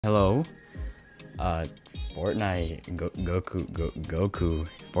Hello. Fortnite. Goku.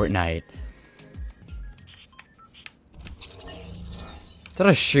 Fortnite. Is that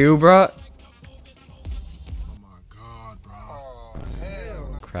a shoe, bro? Oh my god, bro. Oh,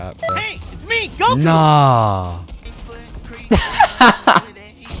 hell. Crap, bro. Hey, it's me, Goku! Nah.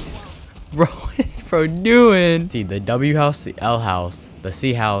 Bro, what is bro doing? See, the W house, the L house, the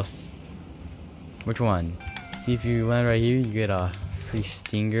C house. Which one? See, if you land right here, you get a free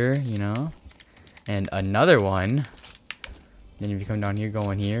stinger, you know? And another one. Then if you come down here,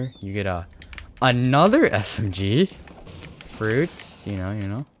 go in here, you get another SMG. Fruits, you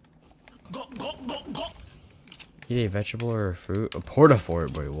know. Eat a vegetable or a fruit? A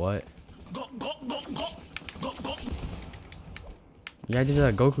porta-fort, boy, what? Yeah, I did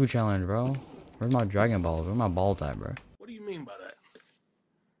that Goku challenge, bro. Where's my Dragon Balls? Where's my balls at, bro? What do you mean by that?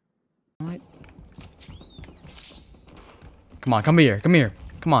 What? Come on, come here.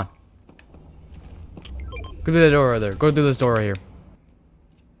 Come on. Go through that door right there. Go through this door right here.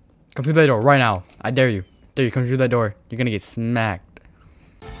 Come through that door right now. I dare you. Dare you, come through that door. You're gonna get smacked.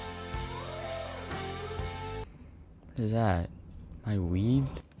 What is that? My weed?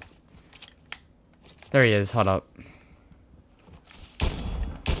 There he is. Hold up.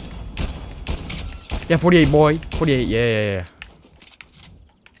 Yeah, 48, boy. 48. Yeah.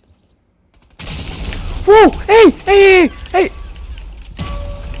 Whoa! Hey!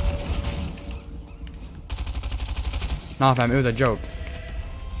 Nah, fam. It was a joke.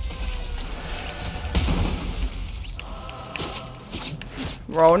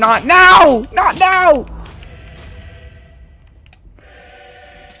 Bro, not now! Not now!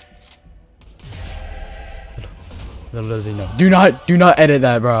 Little does he know. Do not edit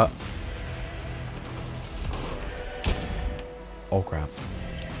that, bro. Oh crap.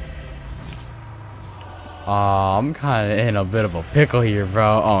 I'm kind of in a bit of a pickle here,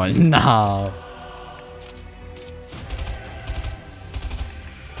 bro. Oh no.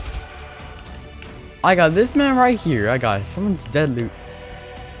 I got this man right here. I got someone's dead loot.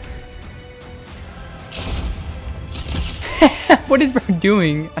 What is bro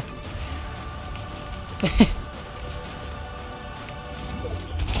doing?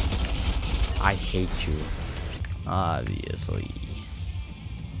 I hate you. Obviously.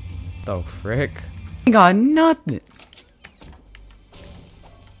 The frick? I got nothing.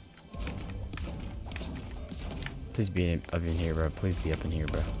 Please be up in here, bro. Please be up in here,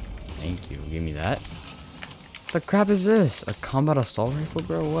 bro. Thank you. Give me that. What the crap is this? A combat assault rifle,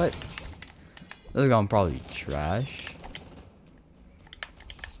 bro? What? This is gonna probably be trash.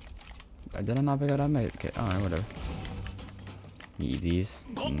 Did I not pick out that mate? Okay, alright, whatever. Eat these.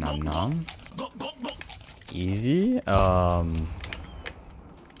 Nom nom. Easy. I'm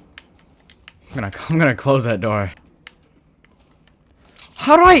gonna close that door.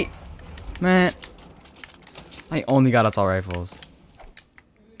 How do I? Man, I only got assault rifles.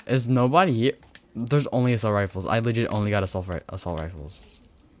 Is nobody here? There's only assault rifles. I legit only got assault rifles.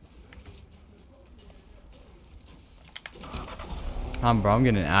 Bro, I'm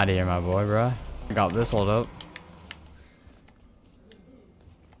getting out of here, my boy, bro. I got this, hold up.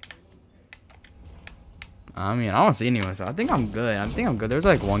 I mean, I don't see anyone, so I think I'm good. There's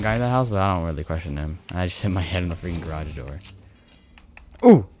like one guy in that house, but I don't really question him. I just hit my head in the freaking garage door.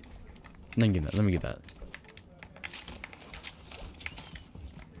 Ooh! Let me get that.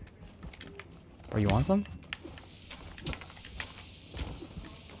 Bro, you want some?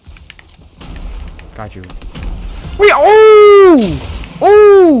 Got you. Wait! Oh!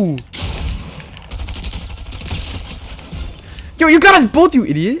 Oh! Yo, you got us both, you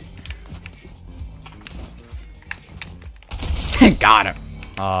idiot! Got him.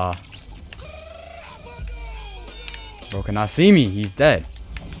 Bro cannot see me. He's dead.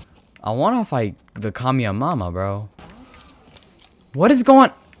 I want to fight the Kamiya Mama, bro. What is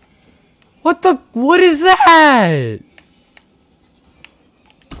going? What is that?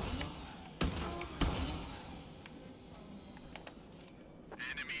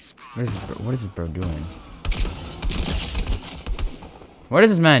 What is this bro doing? What is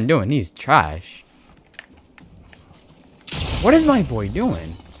this man doing? He's trash. What is my boy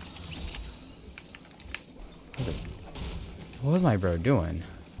doing? What was my bro doing?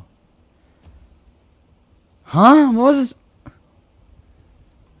 Huh? What was this?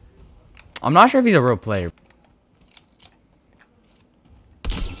 I'm not sure if he's a real player.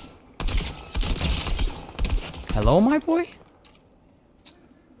 Hello, my boy?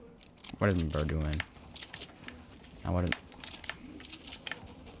 What is my bro doing? Now what is...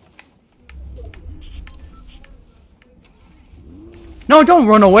 No, don't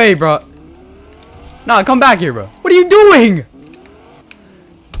run away, bro. Nah, come back here, bro. What are you doing?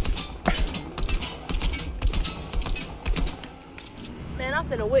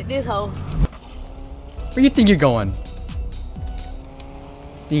 Finna whip this hoe. Where you think you're going?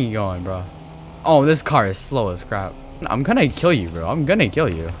 Think you're going, bro? Oh, this car is slow as crap. I'm gonna kill you, bro. I'm gonna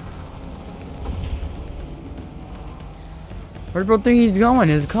kill you. Where do bro think he's going?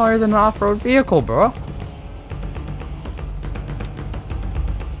 His car is an off-road vehicle, bro.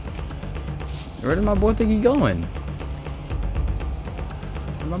 Where does my boy think he's going?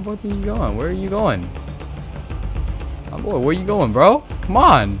 Where my boy think he's going? Where are you going? My boy, where you going, bro? Come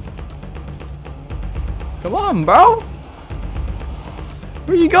on. Come on, bro.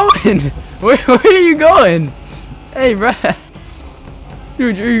 Where you going? Where are you going? Hey, bro.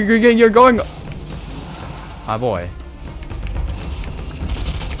 Dude, you're going. My boy.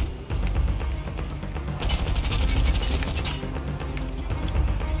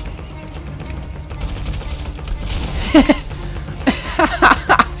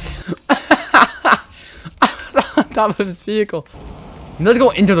 I was on top of his vehicle. Let's go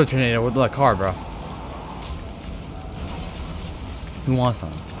into the tornado with the car, bro. Who wants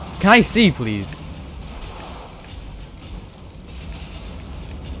some? Can I see, please?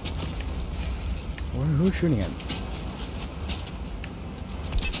 Who's shooting at me?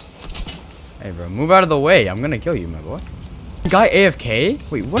 Hey, bro, move out of the way. I'm gonna kill you, my boy. Guy AFK?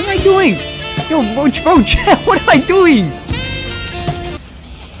 Wait, what am I doing? Yo, bro, what am I doing?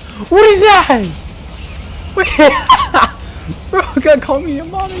 What is that? Wait, bro, God, call me a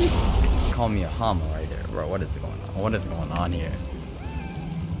mommy. Call me a hama right there, bro. What is going on? What is going on here?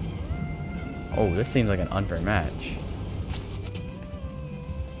 Oh, this seems like an unfair match.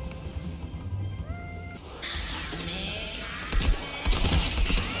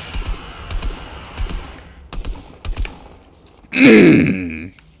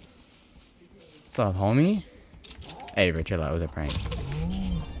 What's up, homie? Hey, Richard, that was a prank.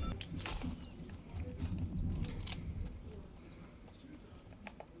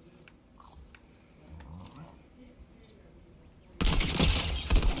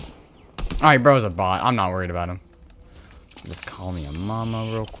 Alright, bro's a bot. I'm not worried about him. Just call me a mama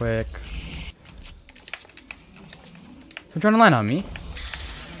real quick. They're trying to land on me.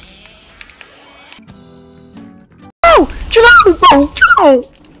 Oh! Chill out, bro! Chill out!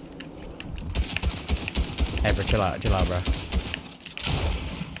 Hey, bro, chill out, bro.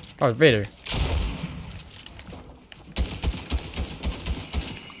 Oh, it's Vader.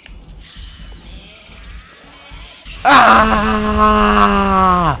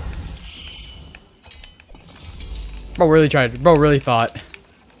 Ah! Bro really tried. Bro really thought.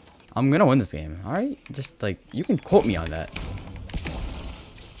 I'm gonna win this game. Alright? Just like, you can quote me on that.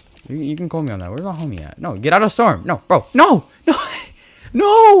 You can quote me on that. Where's my homie at? No, get out of storm. No, bro. No! No!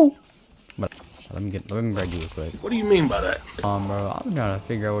 No! But let me grab you real quick. What do you mean by that? Bro, I'm trying to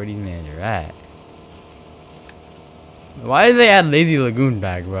figure out where these mans are at. Why did they add Lazy Lagoon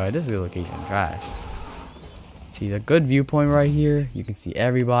back, bro? This is location trash. See the good viewpoint right here. You can see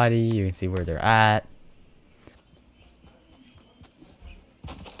everybody. You can see where they're at.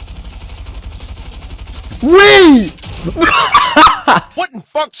 Wait! What in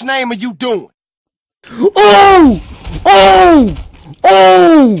fuck's name are you doing? Oh! Oh!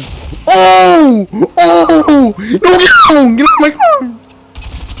 Oh! Oh! Oh! No, get out! Get out of my car!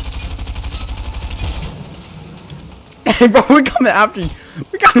 Hey, bro, we're coming after you.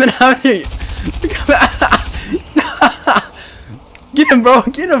 We're coming after you. We're coming after Get him, bro.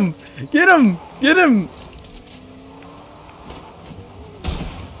 Get him. Get him. Get him.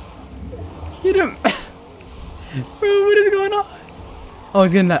 Get him. Bro, what is going on? Oh,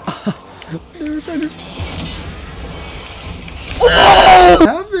 he's getting that. Oh! What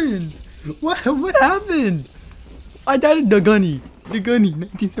happened? What happened? I died in the gunny. The gunny,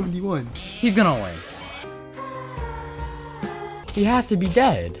 1971. He's gonna win. He has to be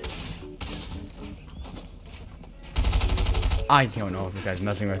dead. I don't know if this guy's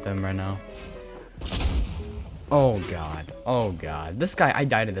messing with him right now. Oh god. Oh god. This guy, I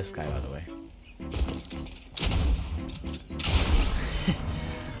died to this guy, by the way.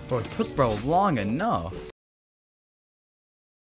 Bro, it took bro long enough.